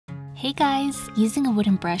Hey guys! Using a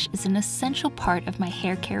wooden brush is an essential part of my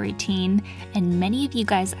hair care routine, and many of you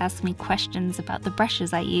guys ask me questions about the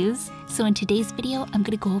brushes I use. So in today's video, I'm going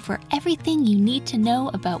to go over everything you need to know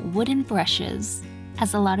about wooden brushes.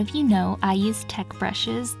 As a lot of you know, I use tech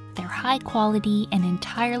brushes. They're high quality and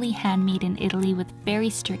entirely handmade in Italy with very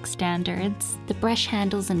strict standards. The brush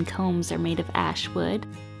handles and combs are made of ash wood,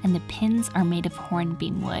 and the pins are made of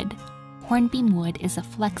hornbeam wood. Hornbeam wood is a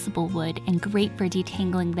flexible wood and great for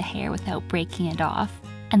detangling the hair without breaking it off.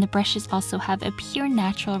 And the brushes also have a pure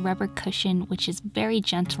natural rubber cushion which is very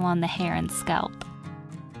gentle on the hair and scalp.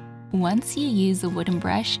 Once you use a wooden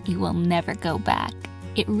brush, you will never go back.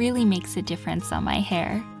 It really makes a difference on my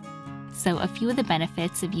hair. So a few of the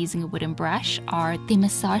benefits of using a wooden brush are they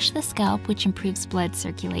massage the scalp, which improves blood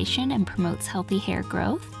circulation and promotes healthy hair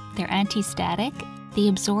growth. They're anti-static. They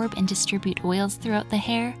absorb and distribute oils throughout the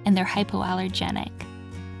hair, and they're hypoallergenic.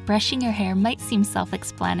 Brushing your hair might seem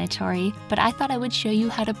self-explanatory, but I thought I would show you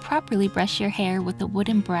how to properly brush your hair with a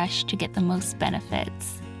wooden brush to get the most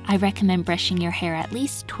benefits. I recommend brushing your hair at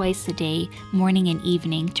least twice a day, morning and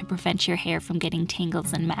evening, to prevent your hair from getting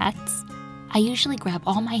tangles and mats. I usually grab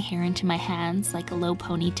all my hair into my hands like a low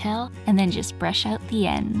ponytail and then just brush out the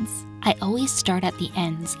ends. I always start at the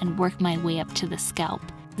ends and work my way up to the scalp.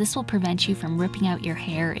 This will prevent you from ripping out your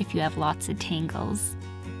hair if you have lots of tangles.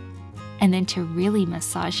 And then to really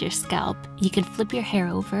massage your scalp, you can flip your hair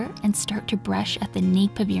over and start to brush at the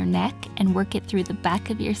nape of your neck and work it through the back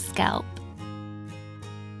of your scalp.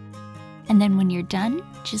 And then when you're done,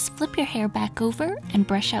 just flip your hair back over and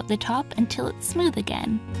brush out the top until it's smooth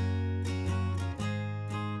again.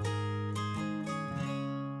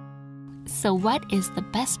 So what is the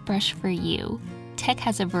best brush for you? Tech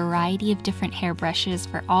has a variety of different hair brushes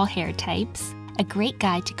for all hair types. A great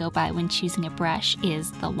guide to go by when choosing a brush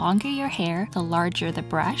is the longer your hair, the larger the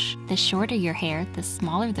brush, the shorter your hair, the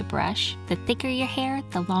smaller the brush, the thicker your hair,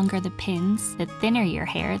 the longer the pins, the thinner your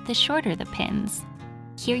hair, the shorter the pins.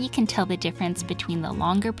 Here you can tell the difference between the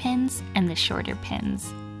longer pins and the shorter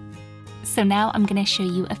pins. So now I'm going to show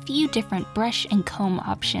you a few different brush and comb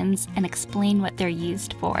options and explain what they're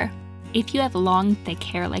used for. If you have long, thick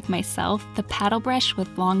hair like myself, the paddle brush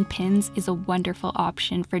with long pins is a wonderful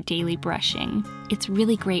option for daily brushing. It's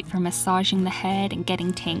really great for massaging the head and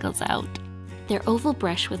getting tangles out. Their oval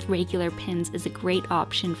brush with regular pins is a great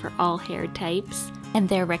option for all hair types, and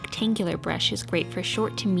their rectangular brush is great for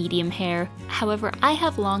short to medium hair. However, I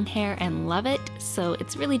have long hair and love it, so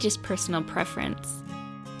it's really just personal preference.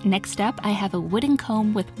 Next up, I have a wooden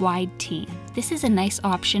comb with wide teeth. This is a nice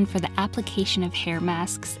option for the application of hair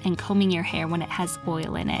masks and combing your hair when it has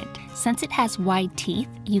oil in it. Since it has wide teeth,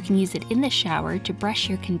 you can use it in the shower to brush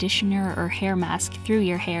your conditioner or hair mask through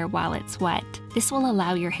your hair while it's wet. This will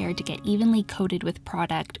allow your hair to get evenly coated with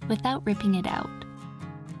product without ripping it out.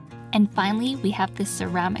 And finally, we have this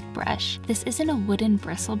ceramic brush. This isn't a wooden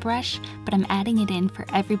bristle brush, but I'm adding it in for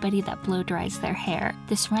everybody that blow dries their hair.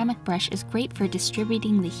 The ceramic brush is great for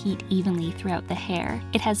distributing the heat evenly throughout the hair.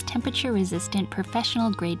 It has temperature-resistant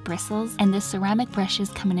professional grade bristles, and the ceramic brushes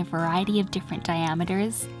come in a variety of different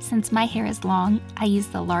diameters. Since my hair is long, I use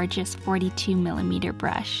the largest 42mm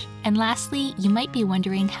brush. And lastly, you might be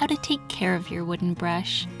wondering how to take care of your wooden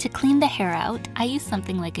brush. To clean the hair out, I use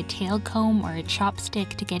something like a tail comb or a chopstick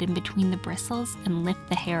to get in between the bristles and lift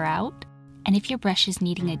the hair out. And if your brush is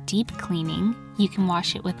needing a deep cleaning, you can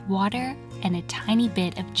wash it with water and a tiny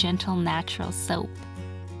bit of gentle natural soap.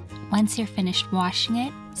 Once you're finished washing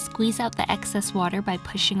it, squeeze out the excess water by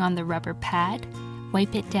pushing on the rubber pad,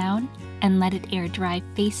 wipe it down, and let it air dry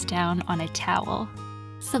face down on a towel.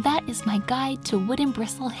 So that is my guide to wooden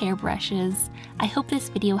bristle hair brushes. I hope this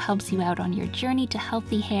video helps you out on your journey to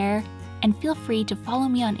healthy hair, and feel free to follow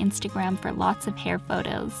me on Instagram for lots of hair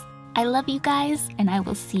photos. I love you guys, and I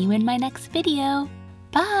will see you in my next video.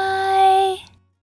 Bye!